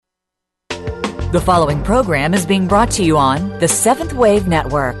The following program is being brought to you on the Seventh Wave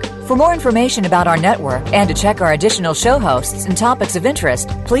Network. For more information about our network and to check our additional show hosts and topics of interest,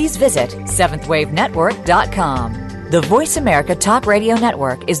 please visit seventhwavenetwork.com. The Voice America Talk Radio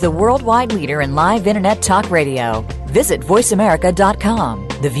Network is the worldwide leader in live Internet talk radio. Visit voiceamerica.com.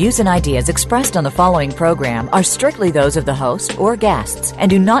 The views and ideas expressed on the following program are strictly those of the host or guests and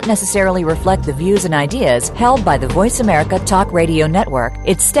do not necessarily reflect the views and ideas held by the Voice America Talk Radio Network,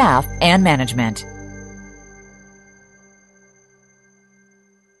 its staff, and management.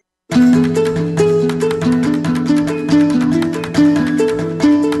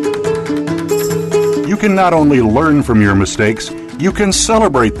 You can not only learn from your mistakes, you can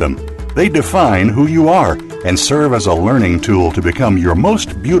celebrate them. They define who you are and serve as a learning tool to become your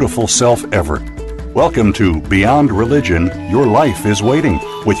most beautiful self ever. Welcome to Beyond Religion, Your Life is Waiting,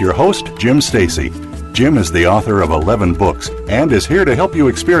 with your host, Jim Stacy. Jim is the author of 11 books and is here to help you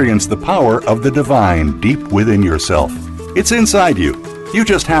experience the power of the divine deep within yourself. It's inside you. You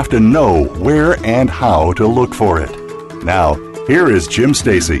just have to know where and how to look for it. Now, here is Jim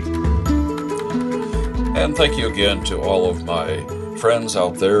Stacy. And thank you again to all of my friends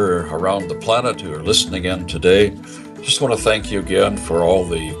out there around the planet who are listening in today. Just want to thank you again for all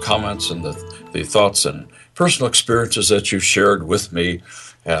the comments and the thoughts and personal experiences that you've shared with me.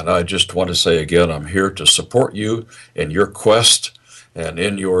 And I just want to say again, I'm here to support you in your quest and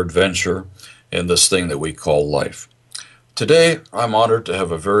in your adventure in this thing that we call life. Today, I'm honored to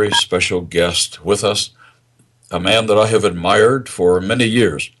have a very special guest with us, a man that I have admired for many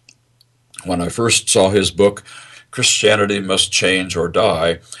years. When I first saw his book, Christianity Must Change or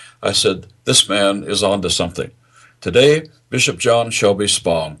Die, I said, this man is onto something. Today, Bishop John Shelby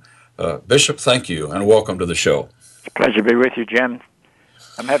Spong. Bishop, thank you, and welcome to the show. It's a pleasure to be with you, Jim.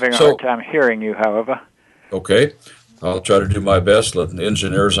 I'm having a hard time hearing you, however. Okay. I'll try to do my best. The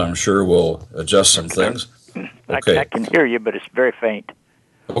engineers, I'm sure, will adjust some things. Okay. I can hear you, but it's very faint.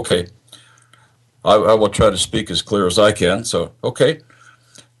 Okay. I will try to speak as clear as I can. Okay.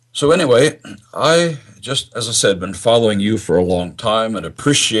 So anyway, I just, as I said, been following you for a long time and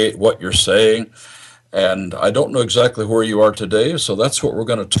appreciate what you're saying. And I don't know exactly where you are today, so that's what we're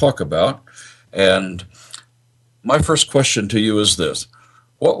going to talk about. And my first question to you is this.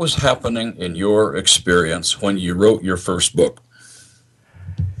 What was happening in your experience when you wrote your first book?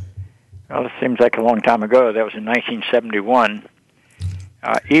 Well, it seems like a long time ago. That was in 1971.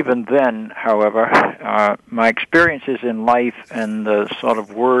 Even then, however, my experiences in life and the sort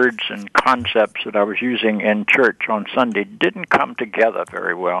of words and concepts that I was using in church on Sunday didn't come together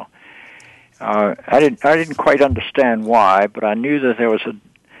very well. I didn't quite understand why, but I knew that there was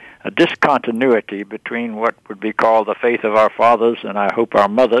a discontinuity between what would be called the faith of our fathers and I hope our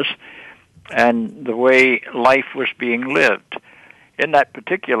mothers and the way life was being lived. In that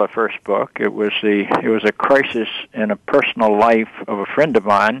particular first book, it was a crisis in a personal life of a friend of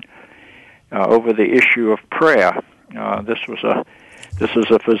mine over the issue of prayer. This was a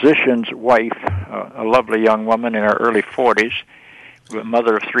physician's wife, a lovely young woman in her early 40s, a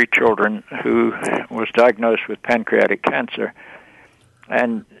mother of 3 children, who was diagnosed with pancreatic cancer,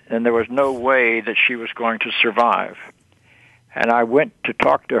 and there was no way that she was going to survive. And I went to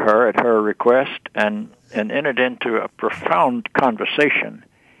talk to her at her request and entered into a profound conversation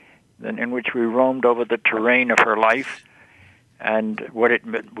in which we roamed over the terrain of her life and what it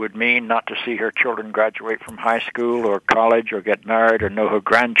would mean not to see her children graduate from high school or college or get married or know her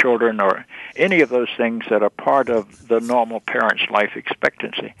grandchildren or any of those things that are part of the normal parent's life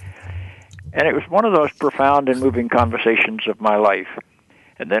expectancy. And it was one of those profound and moving conversations of my life.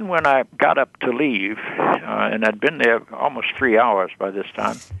 And then when I got up to leave, and I'd been there almost 3 hours by this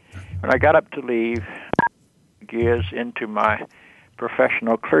time, when I got up to leave, gears into my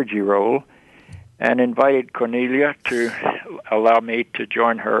professional clergy role and invited Cornelia to allow me to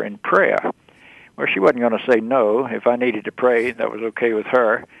join her in prayer. Well, she wasn't going to say no. If I needed to pray, that was okay with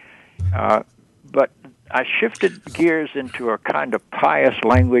her. But I shifted gears into a kind of pious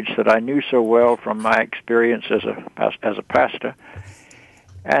language that I knew so well from my experience as a pastor,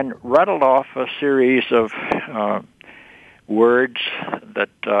 and rattled off a series of words that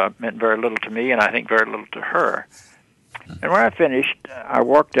meant very little to me and I think very little to her. And when I finished, I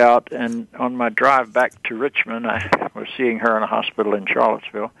walked out, and on my drive back to Richmond, I was seeing her in a hospital in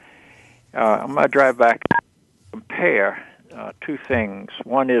Charlottesville. On my drive back, I compare 2 things.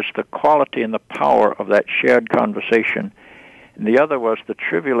 One is the quality and the power of that shared conversation, and the other was the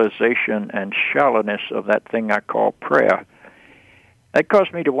trivialization and shallowness of that thing I call prayer. That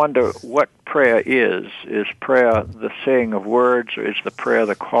caused me to wonder what prayer is. Is prayer the saying of words, or is the prayer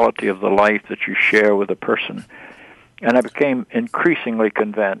the quality of the life that you share with a person? And I became increasingly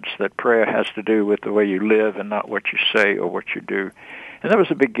convinced that prayer has to do with the way you live and not what you say or what you do. And that was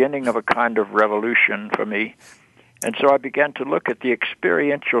the beginning of a kind of revolution for me. And so I began to look at the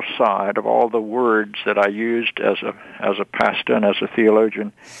experiential side of all the words that I used as a pastor and as a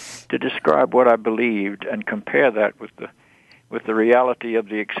theologian to describe what I believed and compare that with the reality of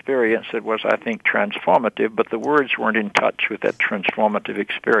the experience that was, I think, transformative, but the words weren't in touch with that transformative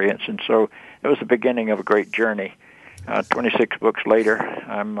experience. And so it was the beginning of a great journey. 26 books later,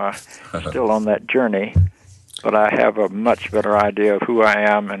 I'm still on that journey, but I have a much better idea of who I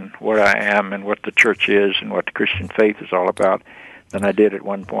am and what the church is and what the Christian faith is all about than I did at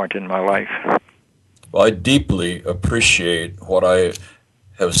one point in my life. Well, I deeply appreciate what I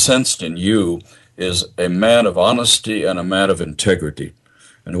have sensed in you is a man of honesty and a man of integrity.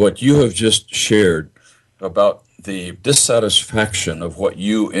 And what you have just shared about the dissatisfaction of what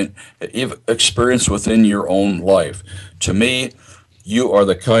you experience within your own life, to me, you are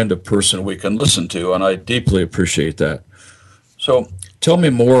the kind of person we can listen to, and I deeply appreciate that. So tell me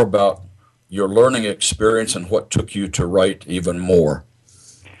more about your learning experience and what took you to write even more.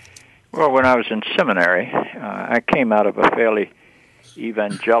 Well, when I was in seminary, I came out of a fairly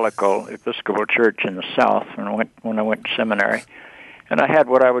evangelical Episcopal church in the South when I went to seminary. And I had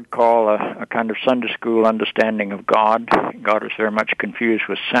what I would call a kind of Sunday school understanding of God. God was very much confused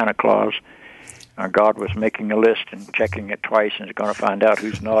with Santa Claus. God was making a list and checking it twice and was going to find out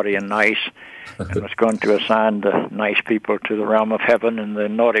who's naughty and nice, and was going to assign the nice people to the realm of heaven and the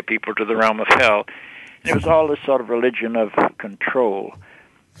naughty people to the realm of hell. And it was all this sort of religion of control.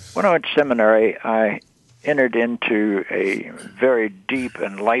 When I went to seminary, I entered into a very deep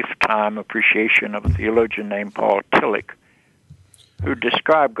and lifetime appreciation of a theologian named Paul Tillich, who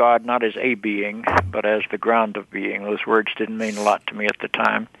described God not as a being, but as the ground of being. Those words didn't mean a lot to me at the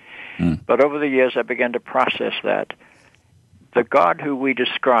time. But over the years, I began to process that. The God who we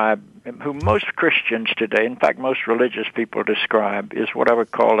describe, who most Christians today, in fact, most religious people describe, is what I would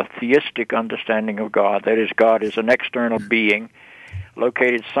call a theistic understanding of God. That is, God is an external being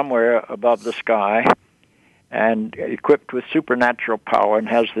located somewhere above the sky and equipped with supernatural power and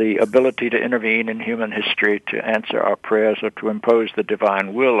has the ability to intervene in human history to answer our prayers or to impose the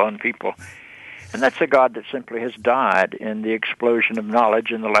divine will on people. And that's a God that simply has died in the explosion of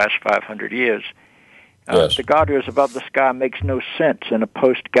knowledge in the last 500 years. Yes. The God who is above the sky makes no sense in a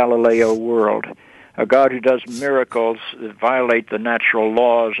post-Galileo world. A God who does miracles that violate the natural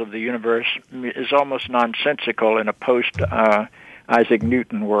laws of the universe is almost nonsensical in a post-Isaac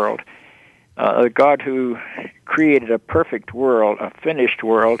Newton world. A God who created a perfect world, a finished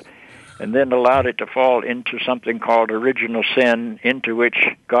world, and then allowed it to fall into something called original sin, into which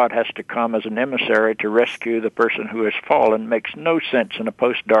God has to come as an emissary to rescue the person who has fallen, makes no sense in a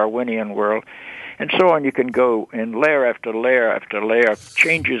post-Darwinian world. And so on, you can go in layer after layer after layer of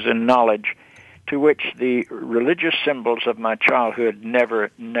changes in knowledge to which the religious symbols of my childhood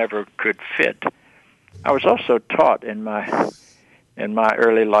never could fit. I was also taught in my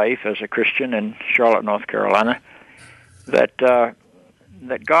early life as a Christian in Charlotte, North Carolina, that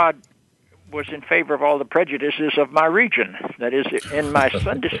God was in favor of all the prejudices of my region. That is, in my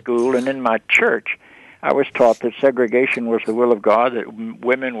Sunday school and in my church, I was taught that segregation was the will of God, that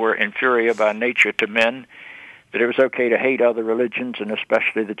women were inferior by nature to men, that it was okay to hate other religions and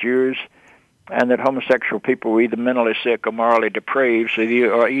especially the Jews, and that homosexual people were either mentally sick or morally depraved, so they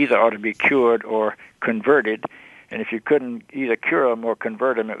either ought to be cured or converted. And if you couldn't either cure them or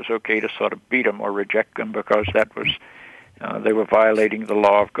convert them, it was okay to sort of beat them or reject them because that was they were violating the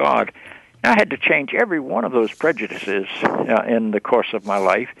law of God. I had to change every one of those prejudices in the course of my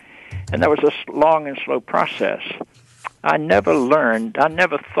life, and that was a long and slow process. I never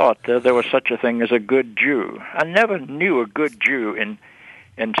thought that there was such a thing as a good Jew. I never knew a good Jew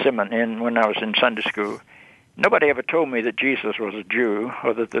when I was in Sunday school. Nobody ever told me that Jesus was a Jew,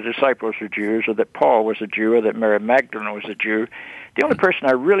 or that the disciples were Jews, or that Paul was a Jew, or that Mary Magdalene was a Jew. The only person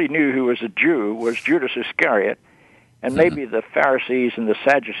I really knew who was a Jew was Judas Iscariot, and maybe the Pharisees and the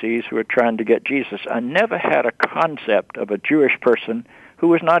Sadducees who were trying to get Jesus. I never had a concept of a Jewish person who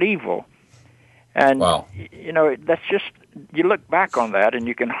was not evil. And, wow. You know, that's just, you look back on that and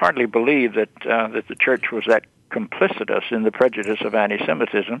you can hardly believe that the church was that complicitous in the prejudice of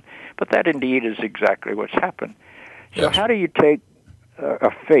anti-Semitism, but that indeed is exactly what's happened. So Yes. how do you take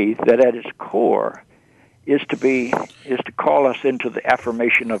a faith that at its core is to call us into the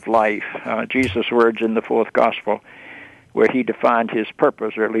affirmation of life? Jesus' words in the fourth gospel, where he defined his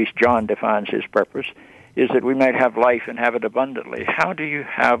purpose, or at least John defines his purpose, is that we might have life and have it abundantly. How do you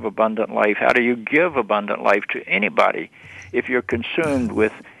have abundant life? How do you give abundant life to anybody if you're consumed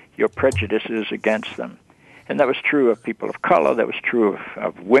with your prejudices against them? And that was true of people of color, that was true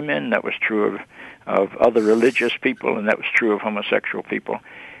of women, that was true of other religious people, and that was true of homosexual people.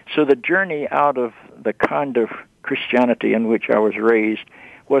 So the journey out of the kind of Christianity in which I was raised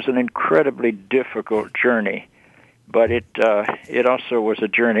was an incredibly difficult journey, but it also was a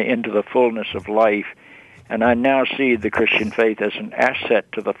journey into the fullness of life. And I now see the Christian faith as an asset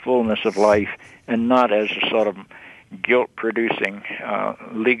to the fullness of life and not as a sort of guilt-producing,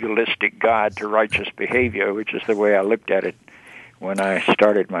 legalistic guide to righteous behavior, which is the way I looked at it when I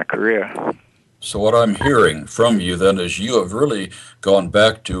started my career. So what I'm hearing from you then is you have really gone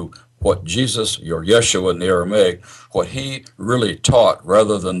back to what Jesus, your Yeshua in the Aramaic, what he really taught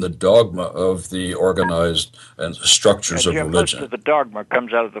rather than the dogma of the organized and structures of religion. Most of the dogma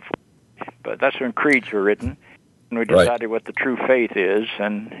comes out of the... But that's when creeds were written, and we decided what the true faith is,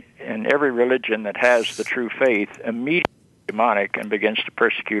 and every religion that has the true faith immediately demonic and begins to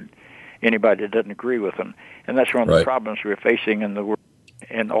persecute anybody that doesn't agree with them. And that's one of the problems we're facing in the world,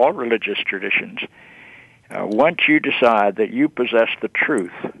 in all religious traditions. Once you decide that you possess the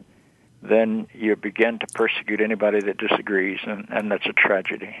truth, then you begin to persecute anybody that disagrees, and that's a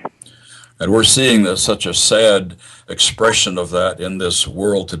tragedy. And we're seeing such a sad expression of that in this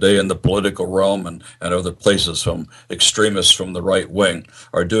world today in the political realm and other places. From extremists from the right wing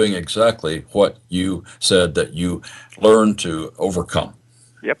are doing exactly what you said that you learned to overcome.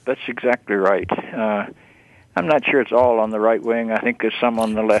 Yep, that's exactly right. I'm not sure it's all on the right wing. I think there's some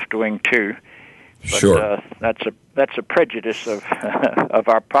on the left wing too. But, sure. That's a prejudice of of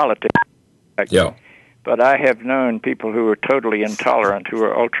our politics. Yeah. But I have known people who are totally intolerant, who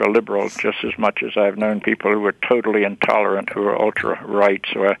are ultra-liberal, just as much as I've known people who are totally intolerant, who are ultra-right.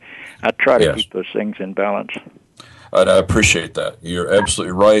 So I try to keep those things in balance. And I appreciate that. You're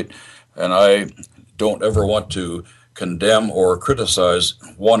absolutely right. And I don't ever want to condemn or criticize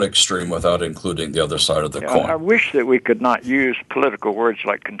one extreme without including the other side of the coin. I wish that we could not use political words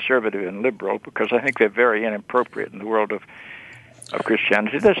like conservative and liberal, because I think they're very inappropriate in the world of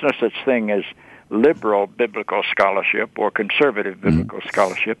Christianity. There's no such thing as liberal biblical scholarship or conservative biblical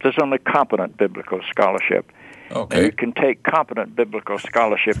scholarship. There's only competent biblical scholarship. Okay. And you can take competent biblical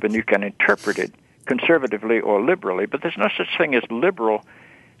scholarship and you can interpret it conservatively or liberally, but there's no such thing as liberal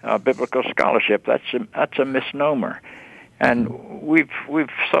biblical scholarship. That's a misnomer. And we've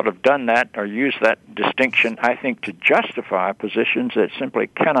sort of done that or used that distinction, I think, to justify positions that simply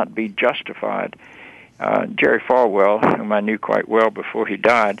cannot be justified. Jerry Falwell, whom I knew quite well before he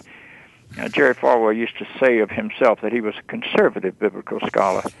died, Jerry Falwell used to say of himself that he was a conservative biblical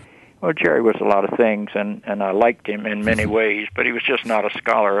scholar. Well, Jerry was a lot of things, and I liked him in many ways, but he was just not a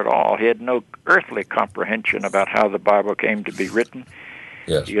scholar at all. He had no earthly comprehension about how the Bible came to be written.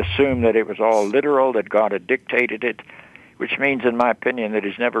 Yes. He assumed that it was all literal, that God had dictated it, which means, in my opinion, that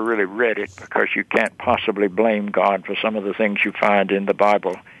he's never really read it, because you can't possibly blame God for some of the things you find in the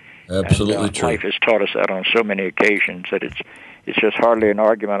Bible. Absolutely true. Life has taught us that on so many occasions that it's just hardly an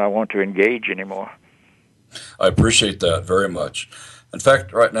argument I want to engage anymore. I appreciate that very much. In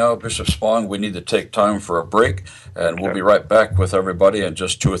fact, right now, Bishop Spong, we need to take time for a break, and we'll be right back with everybody in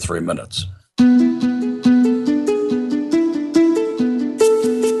just 2 or 3 minutes.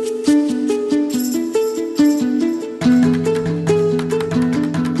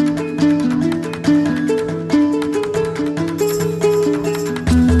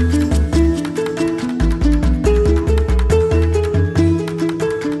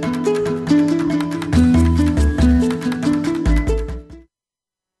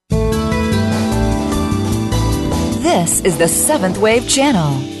 This is the Seventh Wave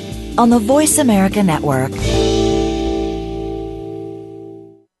Channel on the Voice America Network.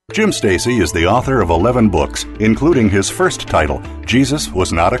 Jim Stacy is the author of 11 books, including his first title, Jesus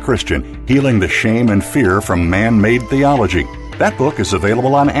Was Not a Christian, Healing the Shame and Fear from Man-Made Theology. That book is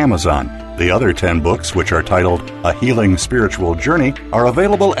available on Amazon. The other 10 books, which are titled A Healing Spiritual Journey, are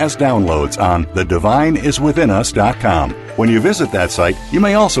available as downloads on thedivineiswithinus.com. When you visit that site, you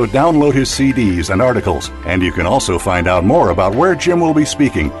may also download his CDs and articles, and you can also find out more about where Jim will be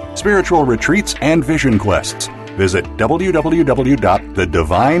speaking, spiritual retreats, and vision quests. Visit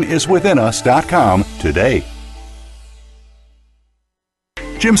www.thedivineiswithinus.com today.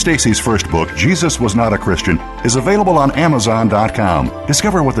 Jim Stacy's first book, Jesus Was Not a Christian, is available on Amazon.com.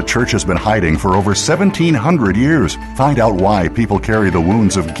 Discover what the church has been hiding for over 1,700 years. Find out why people carry the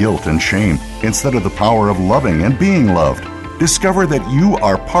wounds of guilt and shame instead of the power of loving and being loved. Discover that you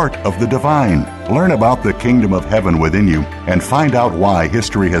are part of the divine. Learn about the kingdom of heaven within you and find out why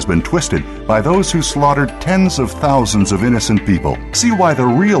history has been twisted by those who slaughtered tens of thousands of innocent people. See why the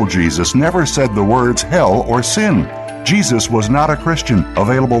real Jesus never said the words hell or sin. Jesus Was Not a Christian.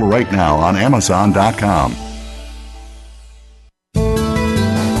 Available right now on Amazon.com.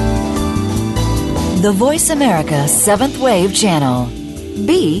 The Voice America 7th Wave Channel.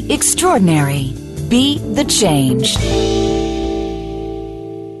 Be extraordinary. Be the change.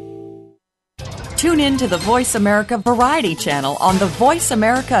 Tune in to the Voice America Variety channel on the Voice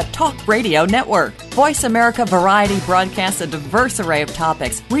America Talk Radio Network. Voice America Variety broadcasts a diverse array of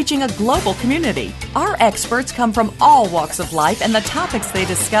topics, reaching a global community. Our experts come from all walks of life, and the topics they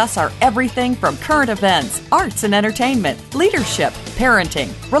discuss are everything from current events, arts and entertainment, leadership,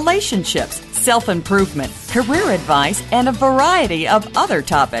 parenting, relationships, self-improvement, career advice, and a variety of other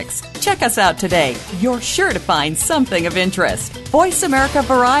topics. Check us out today. You're sure to find something of interest. Voice America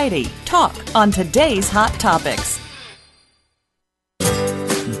Variety. Talk on today's hot topics.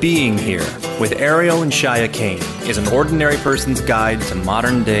 Being Here with Ariel and Shia Kane is an ordinary person's guide to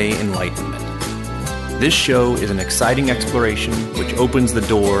modern-day enlightenment. This show is an exciting exploration which opens the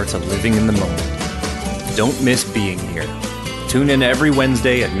door to living in the moment. Don't miss Being Here. Tune in every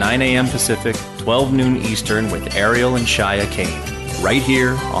Wednesday at 9 a.m. Pacific, 12 noon Eastern with Ariel and Shia Kane, right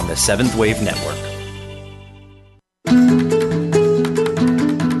here on the 7th Wave Network.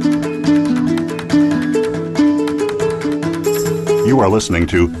 You are listening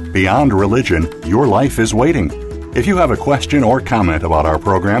to Beyond Religion, Your Life is Waiting. If you have a question or comment about our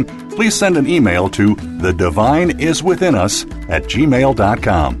program, please send an email to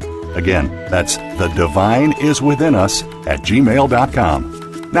thedivineiswithinus@gmail.com. Again, that's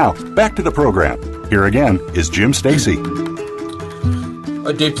thedivineiswithinus@gmail.com. Now, back to the program. Here again is Jim Stacy.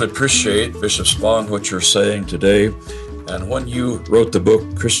 I deeply appreciate, Bishop Spong, what you're saying today. And when you wrote the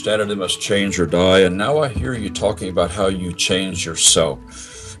book, Christianity Must Change or Die, and now I hear you talking about how you change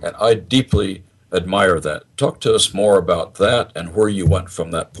yourself. And I deeply admire that. Talk to us more about that and where you went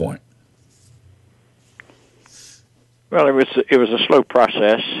from that point. Well, it was a slow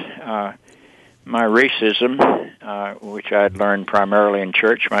process. My racism, which I had learned primarily in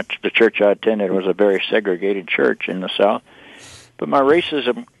church, the church I attended was a very segregated church in the South, but my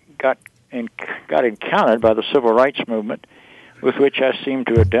racism got encountered by the civil rights movement, with which I seemed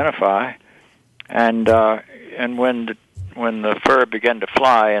to identify, and when the fur began to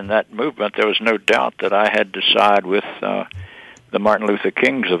fly in that movement, there was no doubt that I had to side with the Martin Luther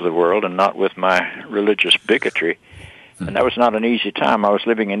Kings of the world and not with my religious bigotry. And that was not an easy time. I was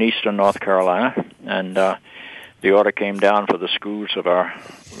living in eastern North Carolina, and the order came down for the schools of our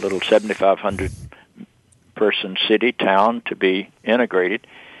little 7,500-person town to be integrated.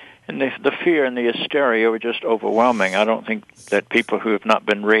 And the fear and the hysteria were just overwhelming. I don't think that people who have not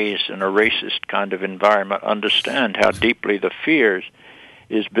been raised in a racist kind of environment understand how deeply the fears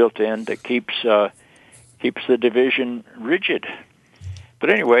is built in that keeps the division rigid. But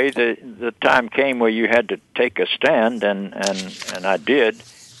anyway, the time came where you had to take a stand, and I did.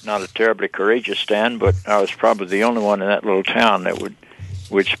 Not a terribly courageous stand, but I was probably the only one in that little town that would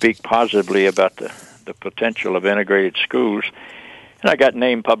speak positively about the potential of integrated schools. And I got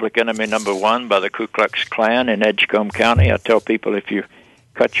named public enemy number 1 by the Ku Klux Klan in Edgecombe County. I tell people if you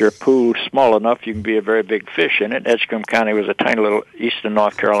cut your pool small enough, you can be a very big fish in it. Edgecombe County was a tiny little eastern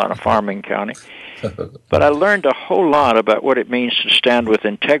North Carolina farming county. But I learned a whole lot about what it means to stand with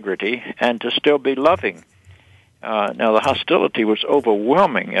integrity and to still be loving. Now, the hostility was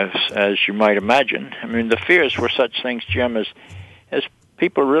overwhelming, as you might imagine. I mean, the fears were such things, Jim, as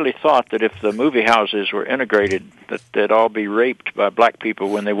people really thought that if the movie houses were integrated, that they'd all be raped by black people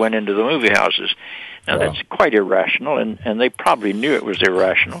when they went into the movie houses. Now, That's quite irrational, and they probably knew it was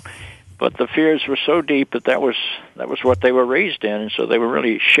irrational. But the fears were so deep that was what they were raised in, and so they were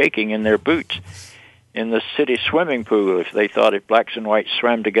really shaking in their boots. In the city swimming pool, if they thought if blacks and whites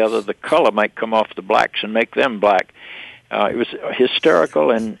swam together, the color might come off the blacks and make them black. It was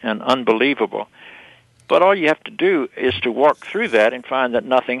hysterical and unbelievable. But all you have to do is to walk through that and find that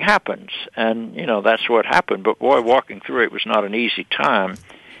nothing happens. And, that's what happened. But, boy, walking through it was not an easy time.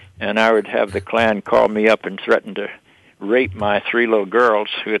 And I would have the Klan call me up and threaten to rape my 3 little girls,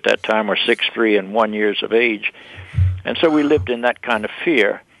 who at that time were 6'3" and 1 year of age. And so we lived in that kind of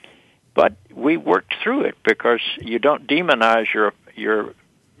fear. But we worked through it because you don't demonize your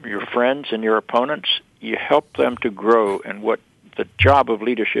friends and your opponents. You help them to grow. And what the job of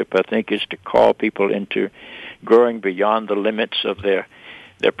leadership, I think, is to call people into growing beyond the limits of their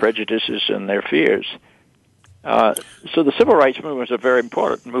prejudices and their fears. So the civil rights movement was a very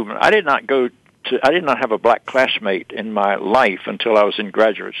important movement. I did not have a black classmate in my life until I was in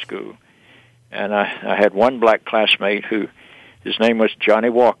graduate school. And I had one black classmate his name was Johnny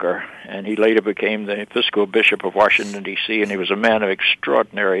Walker, and he later became the Episcopal Bishop of Washington, D.C., and he was a man of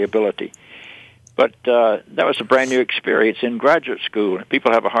extraordinary ability. But that was a brand-new experience in graduate school.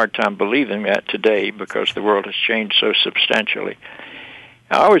 People have a hard time believing that today because the world has changed so substantially.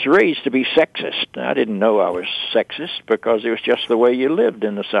 I was raised to be sexist. I didn't know I was sexist because it was just the way you lived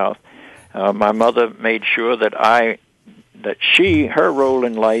in the South. My mother made sure that her role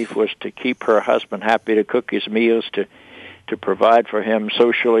in life was to keep her husband happy, to cook his meals, to provide for him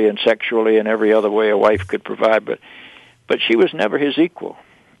socially and sexually and every other way a wife could provide. But she was never his equal,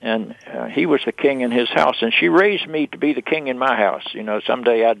 and he was the king in his house. And she raised me to be the king in my house.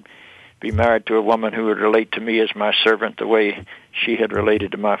 Someday I'd be married to a woman who would relate to me as my servant the way she had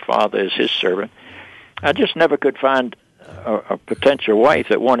related to my father as his servant. I just never could find a potential wife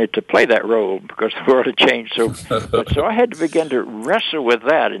that wanted to play that role because the world had changed so much. So I had to begin to wrestle with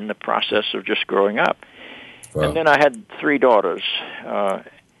that in the process of just growing up. Wow. And then I had 3 daughters,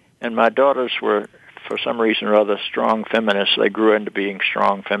 and my daughters were, for some reason or other, strong feminists. They grew into being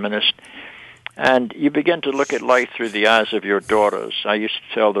strong feminists. And you begin to look at life through the eyes of your daughters. I used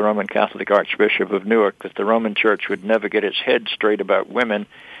to tell the Roman Catholic Archbishop of Newark that the Roman Church would never get its head straight about women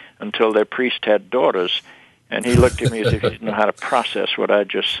until their priest had daughters. And he looked at me as if he didn't know how to process what I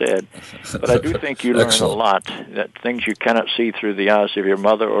just said. But I do think you learn a lot, that things you cannot see through the eyes of your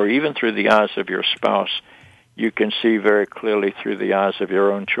mother or even through the eyes of your spouse, you can see very clearly through the eyes of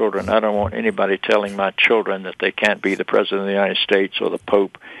your own children. I don't want anybody telling my children that they can't be the President of the United States or the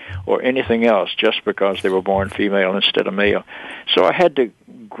Pope or anything else just because they were born female instead of male. So I had to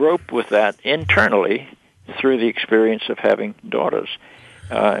grope with that internally through the experience of having daughters.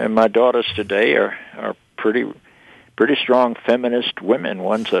 And my daughters today are pretty strong feminist women.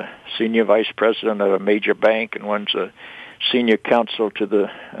 One's a senior vice president of a major bank, and one's a senior counsel to the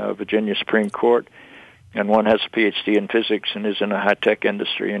Virginia Supreme Court, and one has a PhD in physics and is in a high-tech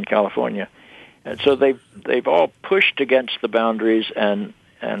industry in California. And so they've all pushed against the boundaries, and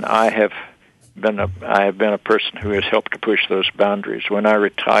I have been a person who has helped to push those boundaries. When I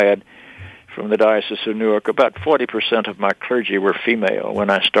retired from the Diocese of Newark, about 40% of my clergy were female. When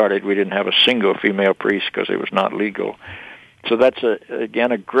I started, we didn't have a single female priest because it was not legal. So that's,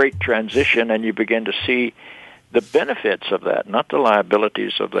 again, a great transition, and you begin to see the benefits of that, not the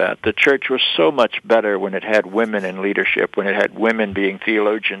liabilities of that. The church was so much better when it had women in leadership, when it had women being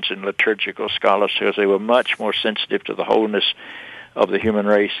theologians and liturgical scholars, because they were much more sensitive to the wholeness of the human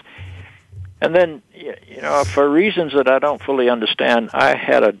race. And then, for reasons that I don't fully understand, I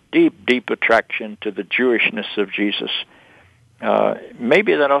had a deep, deep attraction to the Jewishness of Jesus.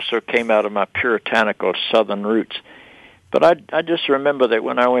 Maybe that also came out of my puritanical Southern roots. But I just remember that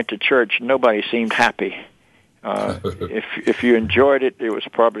when I went to church, nobody seemed happy. If you enjoyed it, it was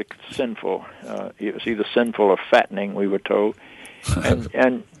probably sinful. It was either sinful or fattening, we were told.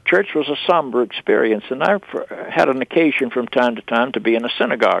 And church was a somber experience. And I had an occasion from time to time to be in a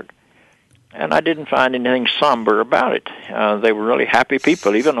synagogue. And I didn't find anything somber about it. They were really happy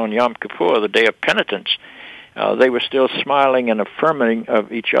people. Even on Yom Kippur, the day of penitence, they were still smiling and affirming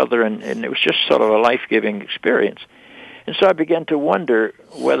of each other, and it was just sort of a life-giving experience. And so I began to wonder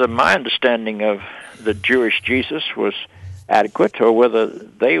whether my understanding of the Jewish Jesus was adequate, or whether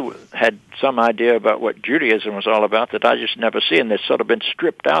they had some idea about what Judaism was all about that I just never see, and they'd sort of been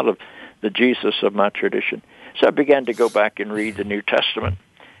stripped out of the Jesus of my tradition. So I began to go back and read the New Testament.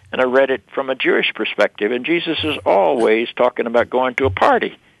 And I read it from a Jewish perspective, and Jesus is always talking about going to a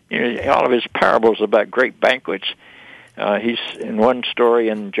party. All of his parables about great banquets. He's in one story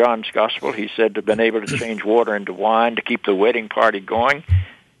in John's Gospel, he said to have been able to change water into wine to keep the wedding party going.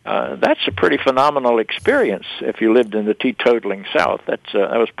 That's a pretty phenomenal experience if you lived in the teetotaling South. That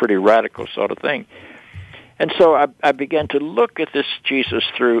was a pretty radical sort of thing. And so I began to look at this Jesus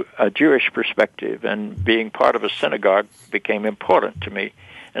through a Jewish perspective, and being part of a synagogue became important to me.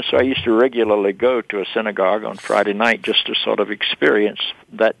 And so I used to regularly go to a synagogue on Friday night just to sort of experience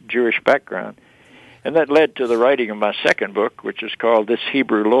that Jewish background. And that led to the writing of my second book, which is called This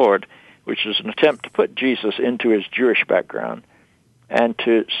Hebrew Lord, which is an attempt to put Jesus into his Jewish background and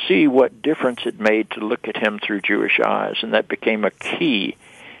to see what difference it made to look at him through Jewish eyes. And that became a key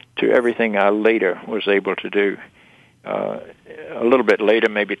to everything I later was able to do. A little bit later,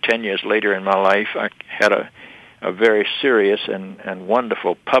 maybe 10 years later in my life, I had a very serious and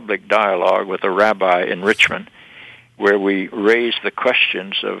wonderful public dialogue with a rabbi in Richmond, where we raised the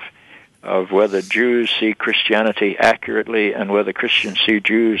questions of whether Jews see Christianity accurately and whether Christians see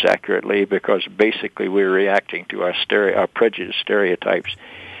Jews accurately, because basically we're reacting to our prejudice stereotypes.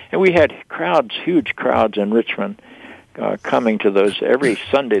 And we had huge crowds in Richmond coming to those. Every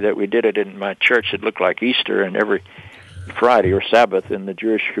Sunday that we did it in my church, it looked like Easter, and every Friday or Sabbath in the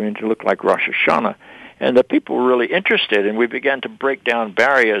Jewish community looked like Rosh Hashanah. And the people were really interested, and we began to break down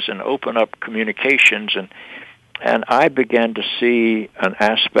barriers and open up communications, and I began to see an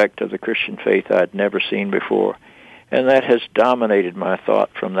aspect of the Christian faith I had never seen before. And that has dominated my thought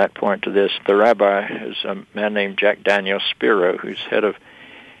from that point to this. The rabbi is a man named Jack Daniel Spiro, who's head of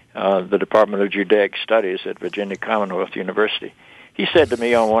the Department of Judaic Studies at Virginia Commonwealth University. He said to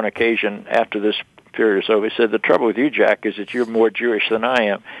me on one occasion after this period was over, he said, "The trouble with you, Jack, is that you're more Jewish than I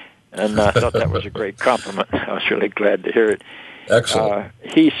am." And I thought that was a great compliment. I was really glad to hear it. Excellent.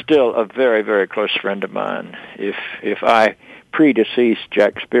 He's still a very, very close friend of mine. If I predecease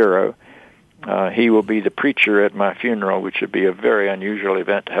Jack Spiro, he will be the preacher at my funeral, which would be a very unusual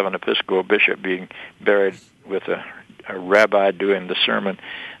event to have an Episcopal bishop being buried with a rabbi doing the sermon.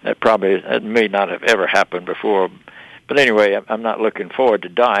 That may not have ever happened before. But anyway, I'm not looking forward to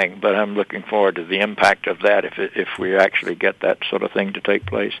dying, but I'm looking forward to the impact of that if we actually get that sort of thing to take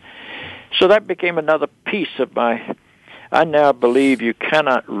place. So that became another piece of I now believe you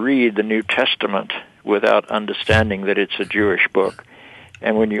cannot read the New Testament without understanding that it's a Jewish book.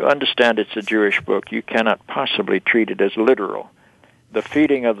 And when you understand it's a Jewish book, you cannot possibly treat it as literal. The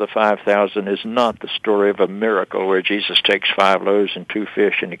feeding of the 5,000 is not the story of a miracle where Jesus takes 5 loaves and 2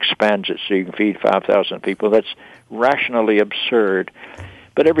 fish and expands it so you can feed 5,000 people. That's rationally absurd.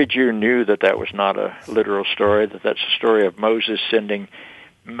 But every Jew knew that that was not a literal story, that that's a story of Moses sending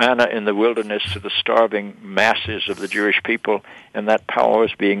manna in the wilderness to the starving masses of the Jewish people, and that power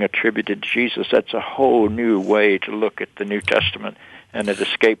was being attributed to Jesus. That's a whole new way to look at the New Testament, and it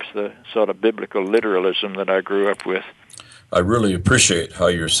escapes the sort of biblical literalism that I grew up with. I really appreciate how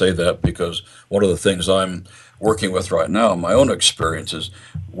you say that, because one of the things I'm working with right now, my own experience, is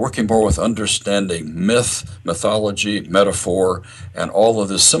working more with understanding myth, mythology, metaphor, and all of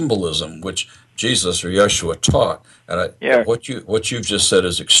the symbolism which Jesus or Yeshua taught. And what you've just said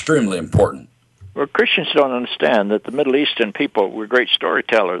is extremely important. Well, Christians don't understand that the Middle Eastern people were great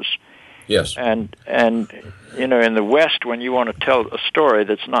storytellers. Yes. And you know, in the West, when you want to tell a story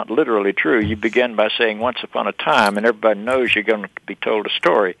that's not literally true, you begin by saying once upon a time, and everybody knows you're going to be told a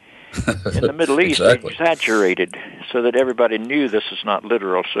story. In the Middle East, exactly. They exaggerated so that everybody knew this is not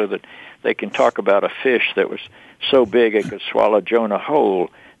literal, so that they can talk about a fish that was so big it could swallow Jonah whole.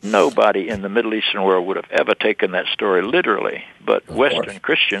 Nobody in the Middle Eastern world would have ever taken that story literally, but Western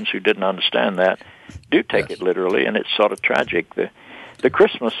Christians who didn't understand that do take it literally, and it's sort of tragic. The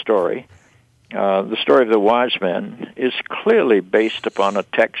Christmas story, the story of the wise men, is clearly based upon a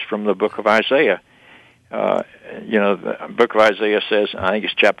text from the book of Isaiah. The book of Isaiah says, I think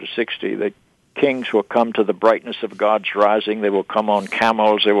it's chapter 60, that kings will come to the brightness of God's rising. They will come on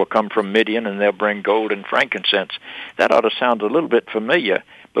camels. They will come from Midian, and they'll bring gold and frankincense. That ought to sound a little bit familiar,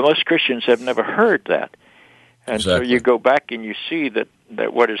 but most Christians have never heard that. And exactly. So you go back and you see that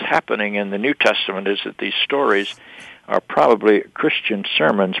what is happening in the New Testament is that these stories are probably Christian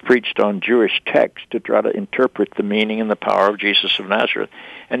sermons preached on Jewish texts to try to interpret the meaning and the power of Jesus of Nazareth.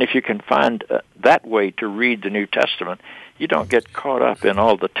 And if you can find that way to read the New Testament, you don't get caught up in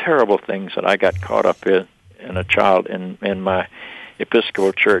all the terrible things that I got caught up in a child in my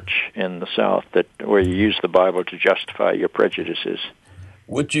Episcopal church in the South, where you use the Bible to justify your prejudices.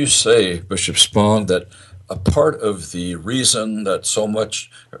 Would you say, Bishop Spong, that a part of the reason that so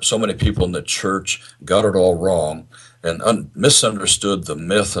many people in the church got it all wrong and misunderstood the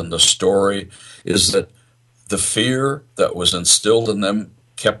myth and the story is that the fear that was instilled in them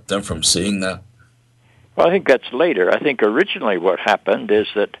kept them from seeing that? Well, I think that's later. I think originally what happened is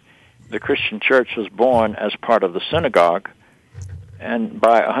that the Christian church was born as part of the synagogue, and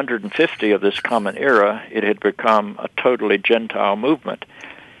by 150 of this common era, it had become a totally Gentile movement.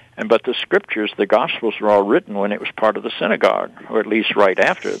 But the scriptures, the Gospels, were all written when it was part of the synagogue, or at least right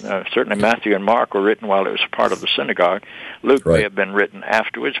after. Certainly Matthew and Mark were written while it was part of the synagogue. Luke may have been written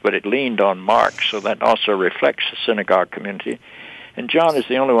afterwards, but it leaned on Mark, so that also reflects the synagogue community. And John is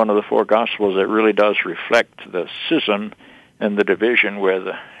the only one of the 4 Gospels that really does reflect the schism and the division where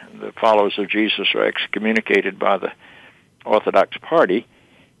the followers of Jesus are excommunicated by the Orthodox party,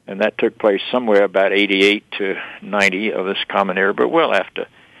 and that took place somewhere about 88 to 90 of this common era, but well after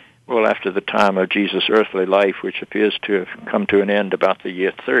the time of Jesus' earthly life, which appears to have come to an end about the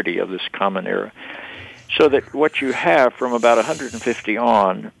year 30 of this common era. So that what you have from about 150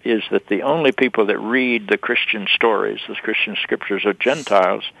 on is that the only people that read the Christian stories, the Christian scriptures, are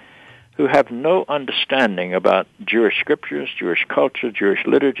Gentiles who have no understanding about Jewish scriptures, Jewish culture, Jewish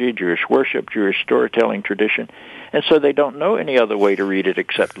liturgy, Jewish worship, Jewish storytelling tradition, and so they don't know any other way to read it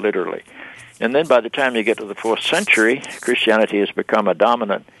except literally. And then by the time you get to the 4th century, Christianity has become a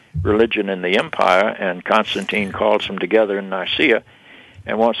dominant religion in the empire, and Constantine calls them together in Nicaea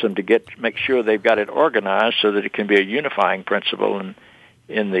and wants them to make sure they've got it organized so that it can be a unifying principle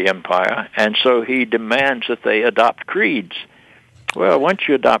in the empire. And so he demands that they adopt creeds. Well, once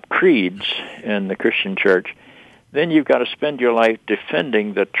you adopt creeds in the Christian church, then you've got to spend your life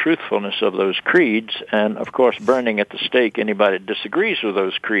defending the truthfulness of those creeds and, of course, burning at the stake anybody that disagrees with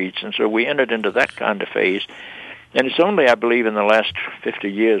those creeds. And so we entered into that kind of phase. And it's only, I believe, in the last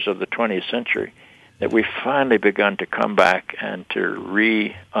 50 years of the 20th century that we've finally begun to come back and to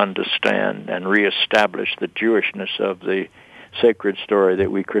re-understand and reestablish the Jewishness of the sacred story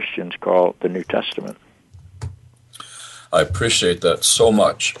that we Christians call the New Testament. I appreciate that so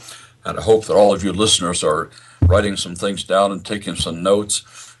much, and I hope that all of you listeners are writing some things down and taking some notes.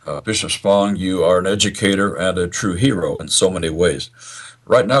 Bishop Spong, you are an educator and a true hero in so many ways.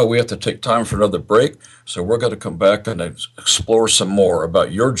 Right now, we have to take time for another break, so we're going to come back and explore some more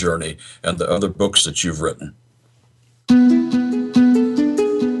about your journey and the other books that you've written.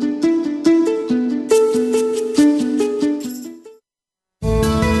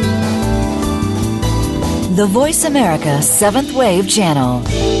 The Voice America 7th Wave Channel.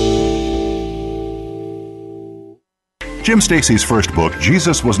 Jim Stacy's first book,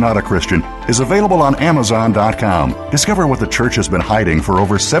 Jesus Was Not a Christian, is available on Amazon.com. Discover what the church has been hiding for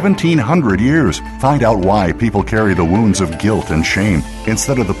over 1,700 years. Find out why people carry the wounds of guilt and shame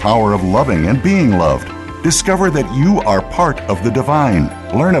instead of the power of loving and being loved. Discover that you are part of the divine.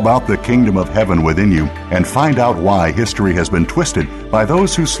 Learn about the kingdom of heaven within you and find out why history has been twisted by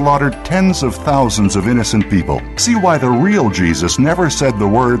those who slaughtered tens of thousands of innocent people. See why the real Jesus never said the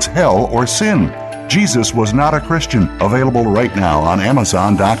words hell or sin. Jesus Was Not a Christian. Available right now on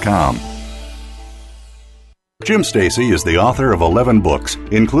Amazon.com. Jim Stacy is the author of 11 books,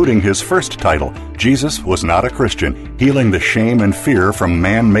 including his first title, Jesus Was Not a Christian, Healing the Shame and Fear from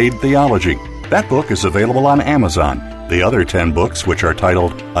Man-Made Theology. That book is available on Amazon. The other 10 books, which are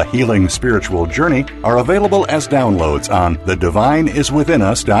titled A Healing Spiritual Journey, are available as downloads on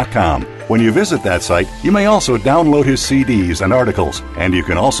thedivineiswithinus.com. When you visit that site, you may also download his CDs and articles, and you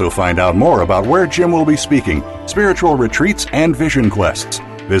can also find out more about where Jim will be speaking, spiritual retreats, and vision quests.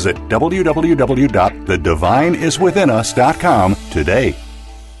 Visit www.thedivineiswithinus.com today.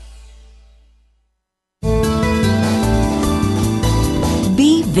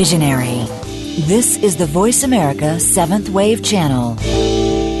 Be visionary. This is the Voice America 7th Wave Channel.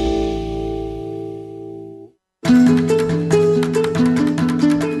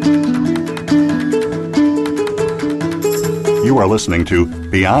 You are listening to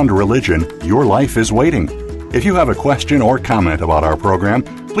Beyond Religion, Your Life is Waiting. If you have a question or comment about our program,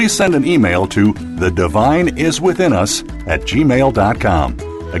 please send an email to thedivineiswithinus@gmail.com.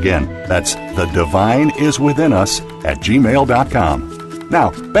 Again, that's thedivineiswithinus@gmail.com.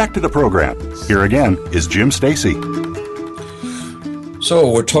 Now, back to the program. Here again is Jim Stacy.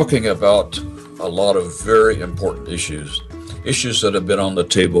 So we're talking about a lot of very important issues that have been on the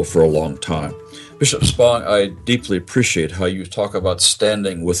table for a long time. Bishop Spong, I deeply appreciate how you talk about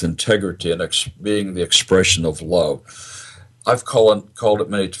standing with integrity and being the expression of love. I've called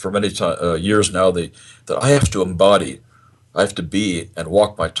it for many years now that I have to embody, I have to be and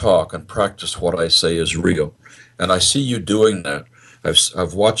walk my talk and practice what I say is real. And I see you doing that.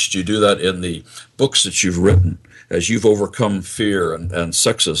 I've watched you do that in the books that you've written as you've overcome fear and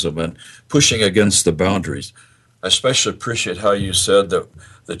sexism and pushing against the boundaries. I especially appreciate how you said that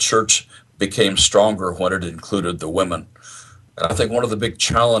the church became stronger when it included the women. And I think one of the big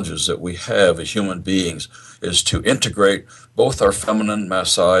challenges that we have as human beings is to integrate both our feminine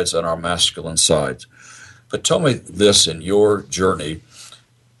sides and our masculine sides. But tell me this, in your journey,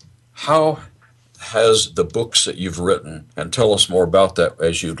 how has the books that you've written, and tell us more about that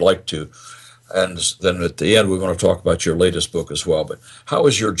as you'd like to, and then at the end we're going to talk about your latest book as well, but how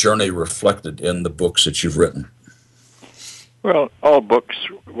is your journey reflected in the books that you've written? Well, all books,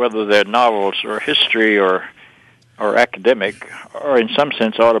 whether they're novels or history or academic, are in some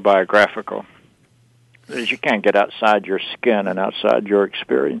sense autobiographical. Because you can't get outside your skin and outside your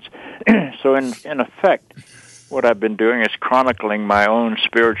experience. So in effect, what I've been doing is chronicling my own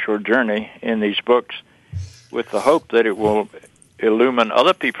spiritual journey in these books with the hope that it will illumine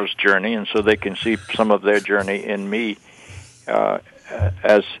other people's journey, and so they can see some of their journey in me.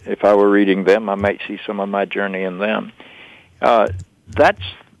 As if I were reading them, I might see some of my journey in them. That's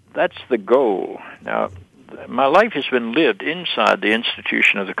the goal. Now, my life has been lived inside the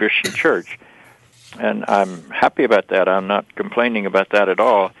institution of the Christian church, and I'm happy about that. I'm not complaining about that at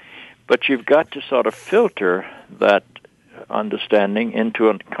all. But you've got to sort of filter that understanding into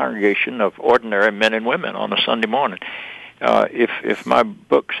a congregation of ordinary men and women on a Sunday morning. If my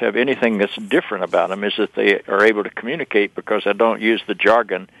books have anything that's different about them, is that they are able to communicate because I don't use the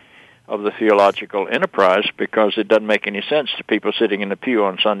jargon of the theological enterprise, because it doesn't make any sense to people sitting in the pew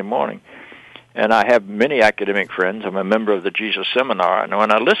on Sunday morning. And I have many academic friends. I'm a member of the Jesus Seminar, and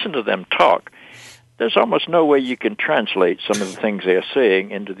when I listen to them talk, there's almost no way you can translate some of the things they're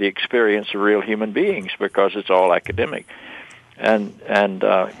saying into the experience of real human beings because it's all academic. And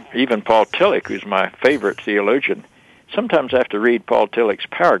even Paul Tillich, who's my favorite theologian, sometimes I have to read Paul Tillich's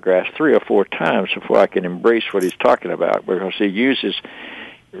paragraphs 3 or 4 times before I can embrace what he's talking about, because he uses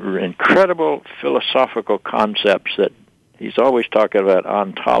incredible philosophical concepts that he's always talking about,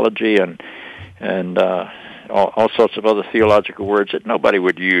 ontology and all sorts of other theological words that nobody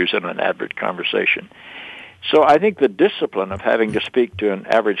would use in an average conversation. So I think the discipline of having to speak to an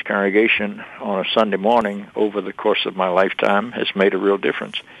average congregation on a Sunday morning over the course of my lifetime has made a real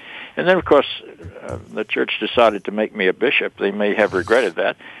difference. And then, of course, the church decided to make me a bishop. They may have regretted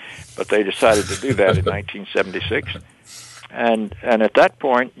that, but they decided to do that in 1976. And at that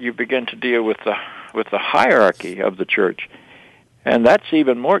point, you begin to deal with the hierarchy of the church. And that's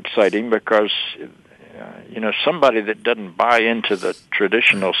even more exciting because, somebody that doesn't buy into the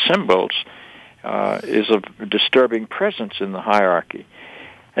traditional symbols is a disturbing presence in the hierarchy.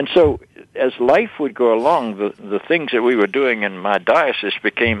 And so as life would go along, the things that we were doing in my diocese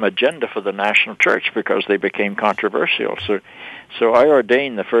became agenda for the national church because they became controversial. So I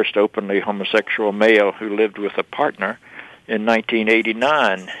ordained the first openly homosexual male who lived with a partner in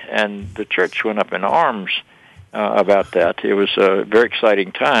 1989, and the church went up in arms about that. It was a very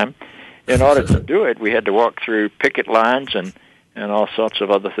exciting time. In order to do it, we had to walk through picket lines and all sorts of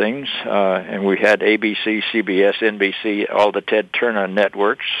other things. And we had ABC, CBS, NBC, all the Ted Turner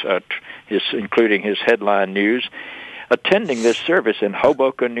networks, including his headline news, attending this service in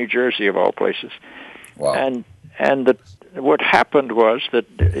Hoboken, New Jersey, of all places. Wow. And what happened was that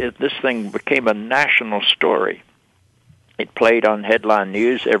this thing became a national story. It played on headline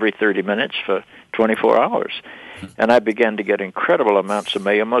news every 30 minutes for 24 hours. And I began to get incredible amounts of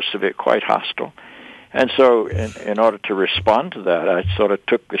mail, most of it quite hostile. And so in order to respond to that, I sort of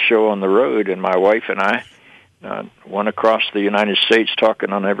took the show on the road, and my wife and I went across the United States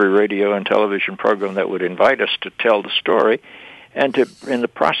talking on every radio and television program that would invite us to tell the story and to, in the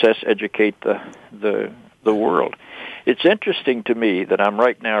process, educate the world. It's interesting to me that I'm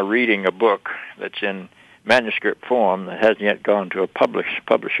right now reading a book that's in manuscript form that hasn't yet gone to a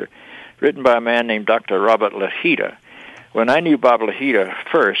publisher, written by a man named Dr. Robert Lahita. When I knew Bob Lahita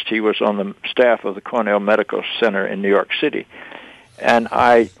first, he was on the staff of the Cornell Medical Center in New York City. And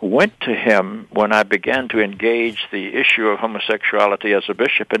I went to him when I began to engage the issue of homosexuality as a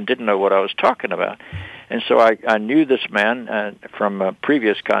bishop and didn't know what I was talking about. And so I knew this man from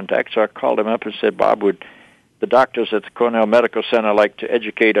previous contact, so I called him up and said, Bob, would the doctors at the Cornell Medical Center like to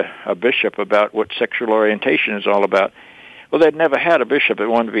educate a bishop about what sexual orientation is all about? Well, they'd never had a bishop that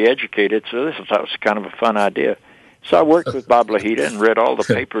wanted to be educated, so this was kind of a fun idea. So I worked with Bob Lahita and read all the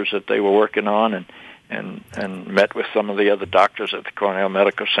papers that they were working on and met with some of the other doctors at the Cornell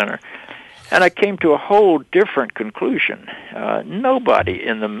Medical Center. And I came to a whole different conclusion. Nobody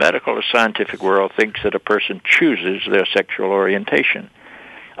in the medical or scientific world thinks that a person chooses their sexual orientation.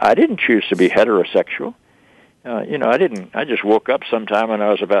 I didn't choose to be heterosexual. I just woke up sometime when I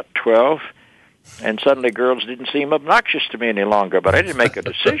was about 12, and suddenly girls didn't seem obnoxious to me any longer, but I didn't make a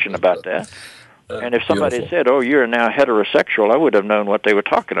decision about that. And if somebody had said, oh, you're now heterosexual, I would have known what they were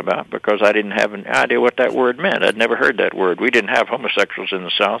talking about because I didn't have an idea what that word meant. I'd never heard that word. We didn't have homosexuals in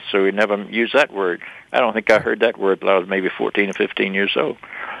the South, so we never used that word. I don't think I heard that word until I was maybe 14 or 15 years old.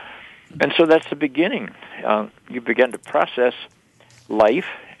 And so that's the beginning. You begin to process life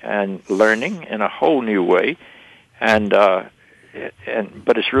and learning in a whole new way, but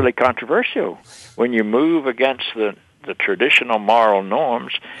it's really controversial when you move against the traditional moral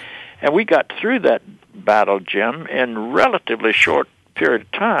norms. And we got through that battle, Jim, in relatively short period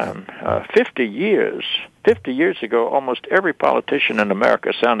of time. 50 years. 50 years ago, almost every politician in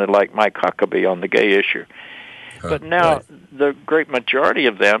America sounded like Mike Huckabee on the gay issue. But now the great majority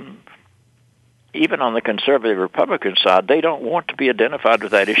of them, even on the conservative Republican side, they don't want to be identified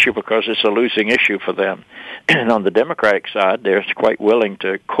with that issue because it's a losing issue for them. And on the Democratic side, they're quite willing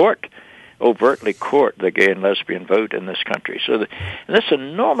to overtly court the gay and lesbian vote in this country. So this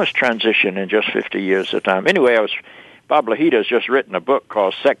enormous transition in just 50 years of time. Anyway, Bob Lahita has just written a book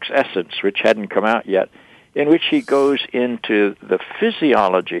called Sex Essence, which hadn't come out yet, in which he goes into the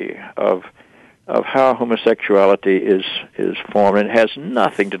physiology of how homosexuality is formed. And it has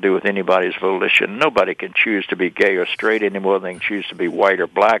nothing to do with anybody's volition. Nobody can choose to be gay or straight any more than they can choose to be white or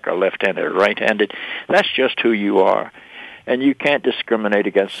black or left-handed or right-handed. That's just who you are. And you can't discriminate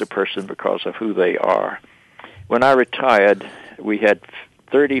against a person because of who they are. When I retired, we had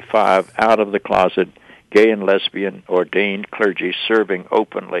 35 out-of-the-closet gay and lesbian ordained clergy serving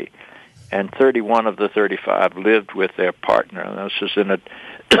openly, and 31 of the 35 lived with their partner. And this is in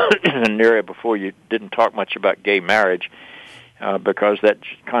in an area before you didn't talk much about gay marriage because that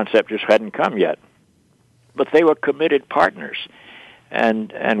concept just hadn't come yet. But they were committed partners,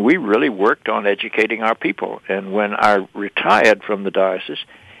 and we really worked on educating our people. And when I retired from the diocese,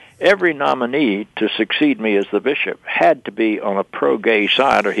 every nominee to succeed me as the bishop had to be on a pro-gay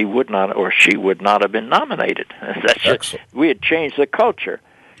side, or he would not, or she would not have been nominated. We had changed the culture.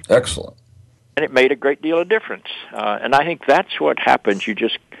 Excellent. And it made a great deal of difference. And I think that's what happens. You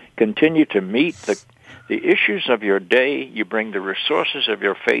just continue to meet the issues of your day. You bring the resources of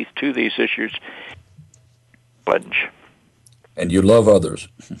your faith to these issues. And you love others.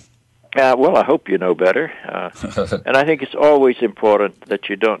 Well, I hope you know better. And I think it's always important that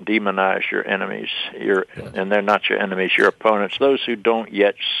you don't demonize your enemies. And they're not your enemies, your opponents, those who don't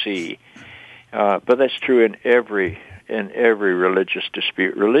yet see. But that's true in every religious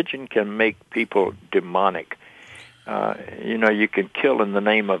dispute. Religion can make people demonic. You can kill in the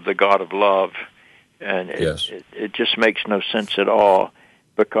name of the God of love, and it just makes no sense at all,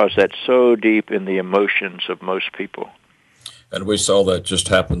 because that's so deep in the emotions of most people. And we saw that just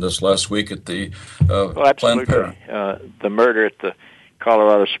happen this last week at the Planned Parenthood. The murder at the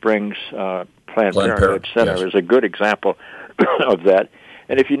Colorado Springs Planned Parenthood Center is a good example of that.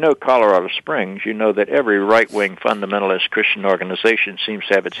 And if you know Colorado Springs, you know that every right-wing fundamentalist Christian organization seems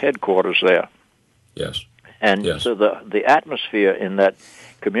to have its headquarters there. Yes. And so the atmosphere in that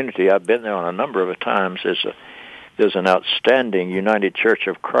community, I've been there on a number of times, there's an outstanding United Church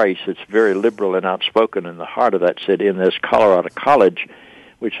of Christ that's very liberal and outspoken in the heart of that city. And there's Colorado College,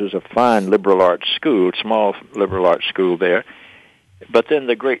 which is a fine liberal arts school, small liberal arts school there. But then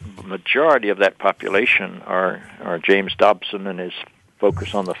the great majority of that population are James Dobson and his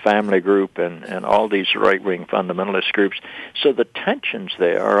focus on the family group and all these right-wing fundamentalist groups. So the tensions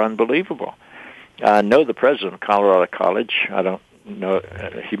there are unbelievable. I know the president of Colorado College. I don't know,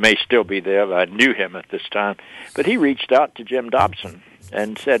 he may still be there, but I knew him at this time. But he reached out to Jim Dobson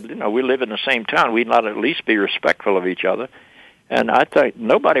and said, we live in the same town. We ought to at least be respectful of each other. And I thought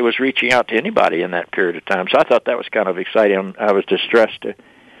nobody was reaching out to anybody in that period of time. So I thought that was kind of exciting. I was distressed to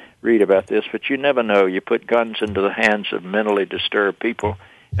read about this, but you never know. You put guns into the hands of mentally disturbed people,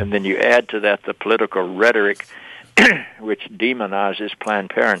 and then you add to that the political rhetoric which demonizes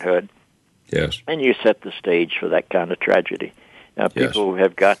Planned Parenthood. Yes. And you set the stage for that kind of tragedy. Now, people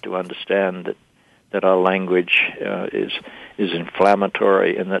have got to understand that our language is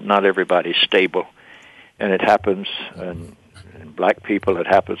inflammatory, and that not everybody's stable. And it happens in black people, it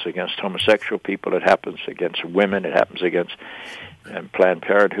happens against homosexual people, it happens against women, it happens against Planned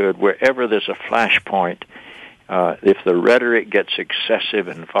Parenthood. Wherever there's a flashpoint, if the rhetoric gets excessive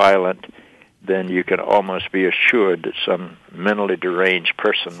and violent, then you can almost be assured that some mentally deranged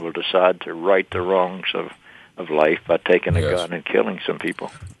person will decide to right the wrongs of life by taking a gun and killing some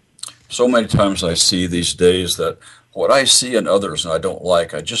people. So many times I see these days that what I see in others and I don't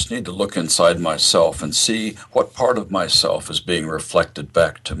like, I just need to look inside myself and see what part of myself is being reflected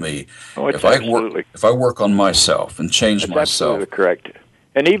back to me. Oh, if I work on myself and change myself. Absolutely correct.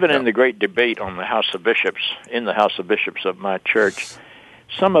 And even in the great debate on the House of Bishops, in the House of Bishops of my church,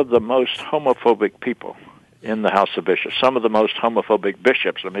 some of the most homophobic people in the House of Bishops, some of the most homophobic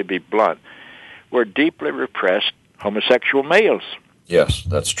bishops, let me be blunt, were deeply repressed homosexual males. Yes,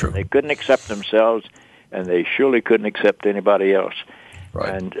 that's true. They couldn't accept themselves, and they surely couldn't accept anybody else.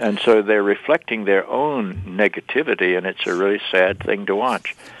 Right. And so they're reflecting their own negativity, and it's a really sad thing to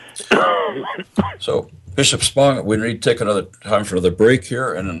watch. So, Bishop Spong, we need to take another time for another break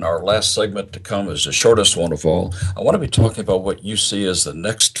here, and in our last segment to come is the shortest one of all. I want to be talking about what you see as the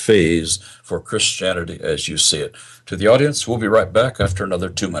next phase for Christianity as you see it. To the audience, we'll be right back after another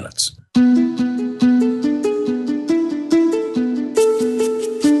 2 minutes.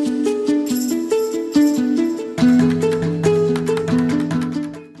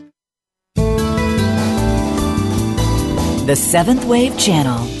 The Seventh Wave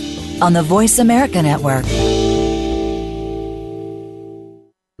Channel on the Voice America Network.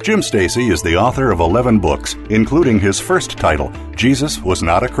 Jim Stacy is the author of 11 books, including his first title, Jesus Was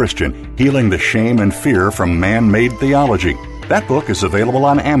Not a Christian, Healing the Shame and Fear from Man-Made Theology. That book is available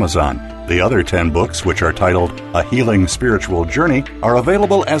on Amazon. The other 10 books, which are titled A Healing Spiritual Journey, are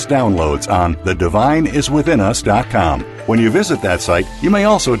available as downloads on thedivineiswithinus.com. When you visit that site, you may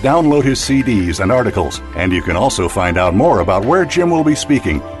also download his CDs and articles, and you can also find out more about where Jim will be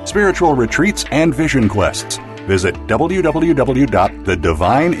speaking, spiritual retreats, and vision quests. Visit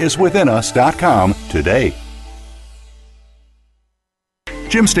www.thedivineiswithinus.com today.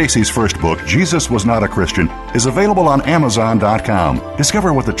 Jim Stacy's first book, Jesus Was Not a Christian, is available on Amazon.com.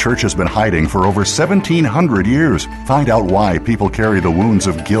 Discover what the church has been hiding for over 1,700 years. Find out why people carry the wounds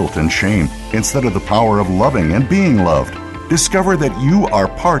of guilt and shame instead of the power of loving and being loved. Discover that you are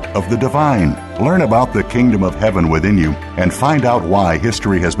part of the divine. Learn about the kingdom of heaven within you and find out why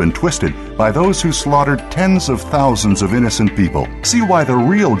history has been twisted by those who slaughtered tens of thousands of innocent people. See why the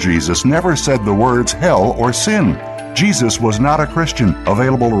real Jesus never said the words hell or sin. Jesus Was Not a Christian.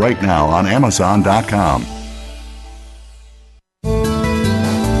 Available right now on Amazon.com.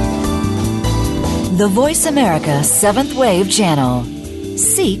 The Voice America 7th Wave Channel.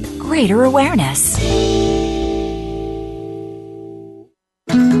 Seek greater awareness.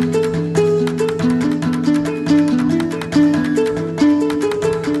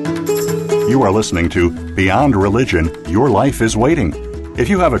 You are listening to Beyond Religion, Your Life is Waiting. If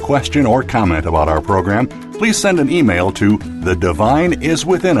you have a question or comment about our program, please send an email to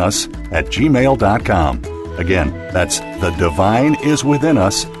thedivineiswithinus@gmail.com. Again, that's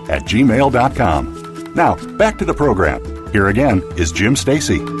thedivineiswithinus@gmail.com. Now, back to the program. Here again is Jim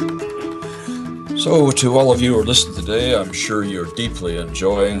Stacy. So, to all of you who are listening today, I'm sure you're deeply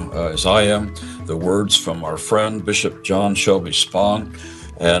enjoying, as I am, the words from our friend Bishop John Shelby Spong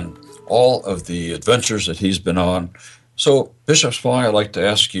and all of the adventures that he's been on. So, Bishop Spong, I'd like to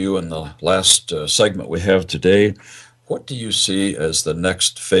ask you in the last segment we have today, what do you see as the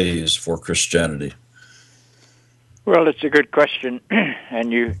next phase for Christianity? Well, it's a good question,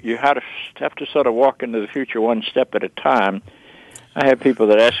 and you have to sort of walk into the future one step at a time. I have people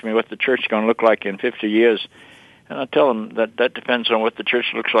that ask me what the church is going to look like in 50 years, and I tell them that depends on what the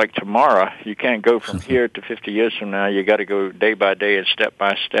church looks like tomorrow. You can't go from here to 50 years from now. You got to go day by day and step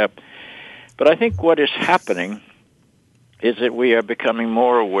by step. But I think what is happening is that we are becoming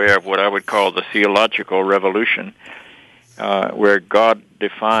more aware of what I would call the theological revolution, where God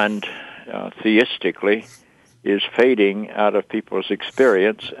defined theistically is fading out of people's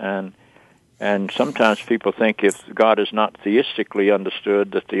experience, and sometimes people think if God is not theistically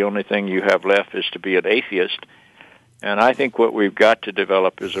understood, that the only thing you have left is to be an atheist. And I think what we've got to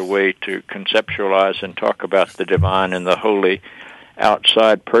develop is a way to conceptualize and talk about the divine and the holy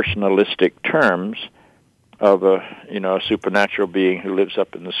outside personalistic terms of a supernatural being who lives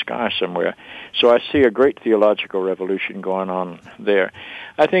up in the sky somewhere. So I see a great theological revolution going on there.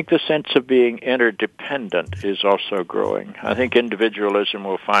 I think the sense of being interdependent is also growing. I think individualism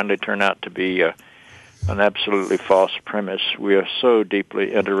will finally turn out to be an absolutely false premise. We are so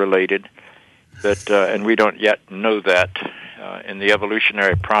deeply interrelated that, and we don't yet know that. In the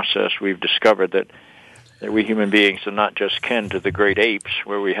evolutionary process, we've discovered that we human beings are not just kin to the great apes,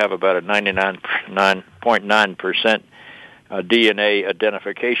 where we have about a 99.9% DNA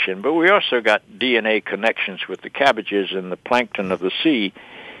identification, but we also got DNA connections with the cabbages and the plankton of the sea,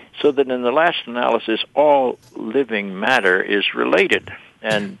 so that in the last analysis, all living matter is related.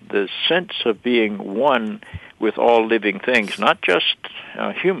 And the sense of being one with all living things, not just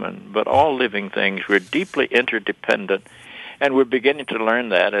human, but all living things, we're deeply interdependent. And we're beginning to learn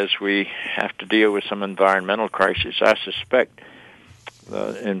that as we have to deal with some environmental crises. I suspect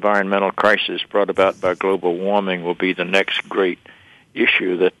the environmental crisis brought about by global warming will be the next great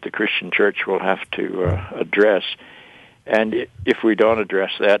issue that the Christian church will have to address. And if we don't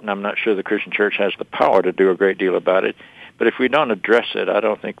address that, and I'm not sure the Christian church has the power to do a great deal about it, but if we don't address it, I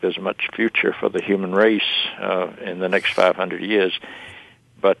don't think there's much future for the human race in the next 500 years.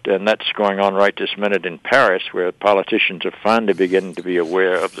 And that's going on right this minute in Paris, where politicians are finally beginning to be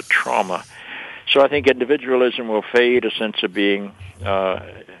aware of the trauma. So I think individualism will fade, a sense of being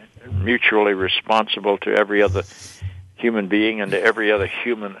mutually responsible to every other human being and to every other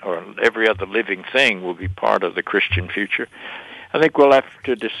human or every other living thing will be part of the Christian future. I think we'll have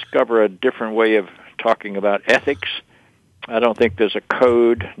to discover a different way of talking about ethics. I don't think there's a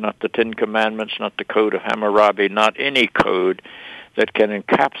code, not the Ten Commandments, not the Code of Hammurabi, not any code that can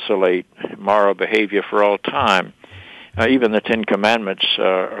encapsulate moral behavior for all time. Even the Ten Commandments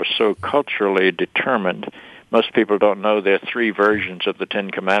are so culturally determined. Most people don't know there are 3 versions of the Ten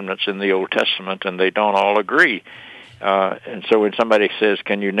Commandments in the Old Testament, and they don't all agree. And so when somebody says,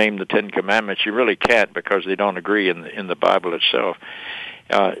 can you name the Ten Commandments, you really can't, because they don't agree in the Bible itself.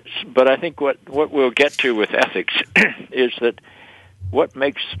 But I think what we'll get to with ethics is that what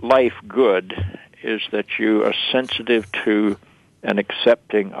makes life good is that you are sensitive to and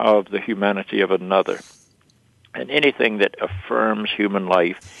accepting of the humanity of another. And anything that affirms human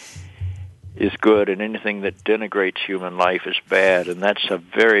life is good, and anything that denigrates human life is bad. And that's a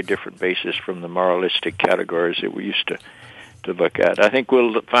very different basis from the moralistic categories that we used to look at. I think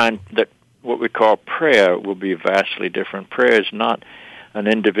we'll find that what we call prayer will be vastly different. Prayer is not an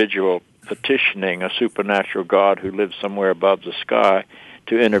individual petitioning a supernatural God who lives somewhere above the sky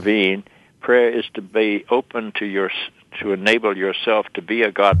to intervene. Prayer is to be open to enable yourself to be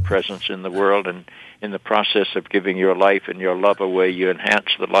a God presence in the world, and in the process of giving your life and your love away, you enhance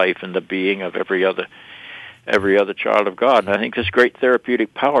the life and the being of every other child of God. And I think there's great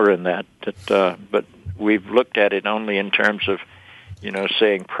therapeutic power in that. But we've looked at it only in terms of,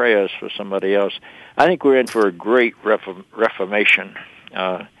 saying prayers for somebody else. I think we're in for a great reformation.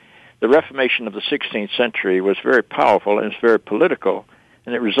 The Reformation of the 16th century was very powerful and it's very political,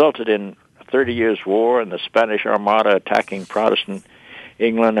 and it resulted in 30 Years' War and the Spanish Armada attacking Protestant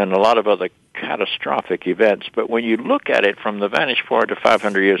England and a lot of other catastrophic events. But when you look at it from the vantage point of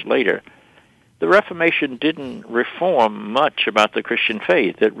 500 years later, the Reformation didn't reform much about the Christian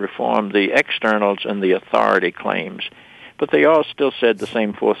faith. It reformed the externals and the authority claims. But they all still said the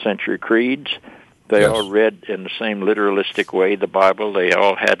same 4th century creeds. They all read in the same literalistic way the Bible. They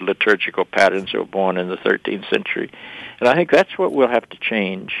all had liturgical patterns that were born in the 13th century. And I think that's what we'll have to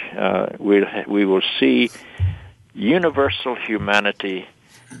change. We will see universal humanity.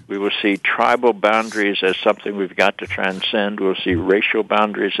 We will see tribal boundaries as something we've got to transcend. We'll see racial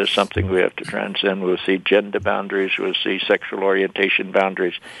boundaries as something we have to transcend. We'll see gender boundaries. We'll see sexual orientation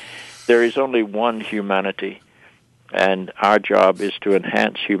boundaries. There is only one humanity, and our job is to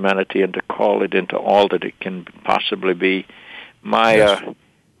enhance humanity and to call it into all that it can possibly be. My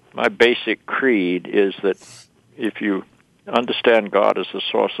basic creed is that if you understand God as the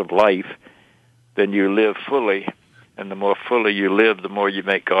source of life, then you live fully. And the more fully you live, the more you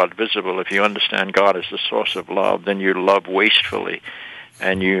make God visible. If you understand God as the source of love, then you love wastefully.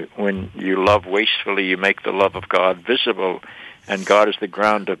 And when you love wastefully, you make the love of God visible. And God is the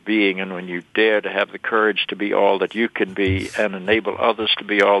ground of being. And when you dare to have the courage to be all that you can be and enable others to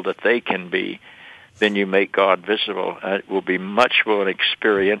be all that they can be, then you make God visible. It will be much more an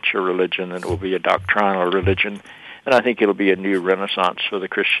experiential religion than it will be a doctrinal religion. And I think it'll be a new renaissance for the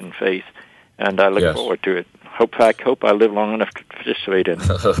Christian faith. And I look forward to it. I hope I live long enough to participate in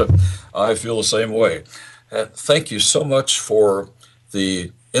it. I feel the same way. Thank you so much for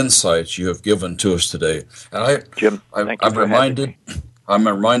the insights you have given to us today. And Jim, I'm reminded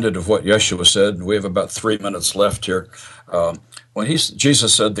of what Yeshua said, and we have about 3 minutes left here. When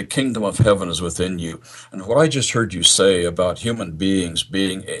Jesus said, "The kingdom of heaven is within you," and what I just heard you say about human beings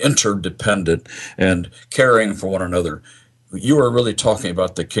being interdependent and caring for one another, you are really talking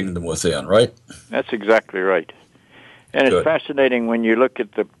about the kingdom within, right? That's exactly right. And It's fascinating when you look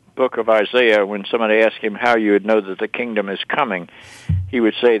at the book of Isaiah, when somebody asked him how you would know that the kingdom is coming, he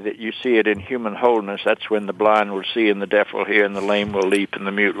would say that you see it in human wholeness. That's when the blind will see and the deaf will hear and the lame will leap and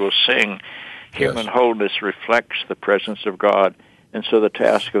the mute will sing. Human wholeness reflects the presence of God. And so the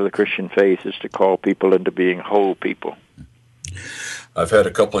task of the Christian faith is to call people into being whole people. I've had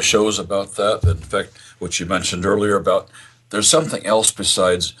a couple of shows about that. In fact, what you mentioned earlier about there's something else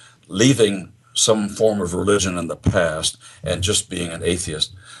besides leaving some form of religion in the past and just being an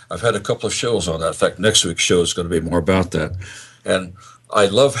atheist. I've had a couple of shows on that. In fact, next week's show is going to be more about that. And I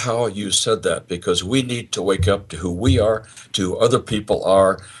love how you said that, because we need to wake up to who we are, to who other people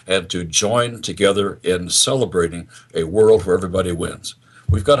are, and to join together in celebrating a world where everybody wins.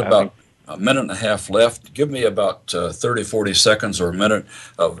 We've got about a minute and a half left. Give me about 30, 40 seconds or a minute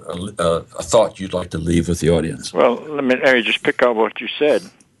of a thought you'd like to leave with the audience. Well, let me just pick up what you said.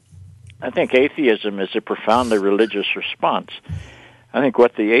 I think atheism is a profoundly religious response. I think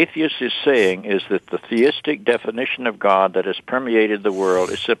what the atheist is saying is that the theistic definition of God that has permeated the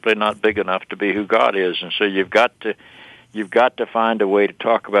world is simply not big enough to be who God is, and so you've got to find a way to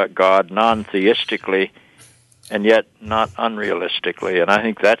talk about God non-theistically and yet not unrealistically. And I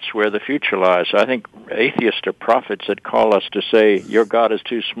think that's where the future lies. I think atheists are prophets that call us to say, your God is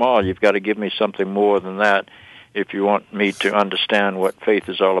too small. You've got to give me something more than that if you want me to understand what faith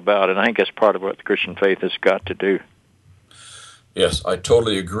is all about. And I think that's part of what the Christian faith has got to do. Yes, I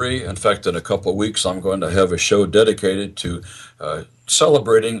totally agree. In fact, in a couple of weeks, I'm going to have a show dedicated to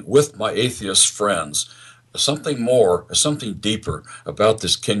celebrating with my atheist friends something more, something deeper about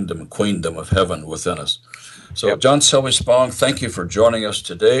this kingdom and queendom of heaven within us. So, John Shelby Spong, thank you for joining us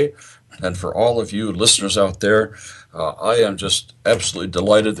today. And for all of you listeners out there, I am just absolutely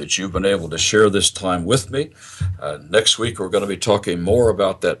delighted that you've been able to share this time with me. Next week, we're going to be talking more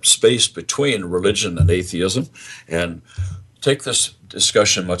about that space between religion and atheism and take this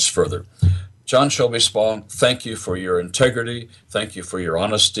discussion much further. John Shelby Spong, thank you for your integrity. Thank you for your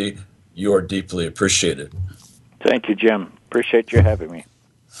honesty. You are deeply appreciated. Thank you, Jim. Appreciate you having me.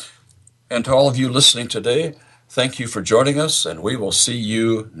 And to all of you listening today, thank you for joining us, and we will see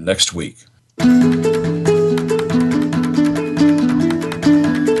you next week.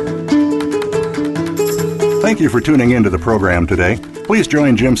 Thank you for tuning into the program today. Please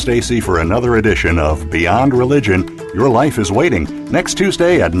join Jim Stacy for another edition of Beyond Religion. Your Life is Waiting, next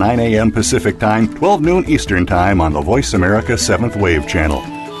Tuesday at 9 a.m. Pacific Time, 12 noon Eastern Time on the Voice America 7th Wave Channel.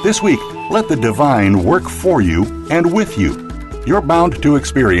 This week, let the divine work for you and with you. You're bound to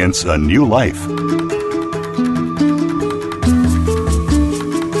experience a new life.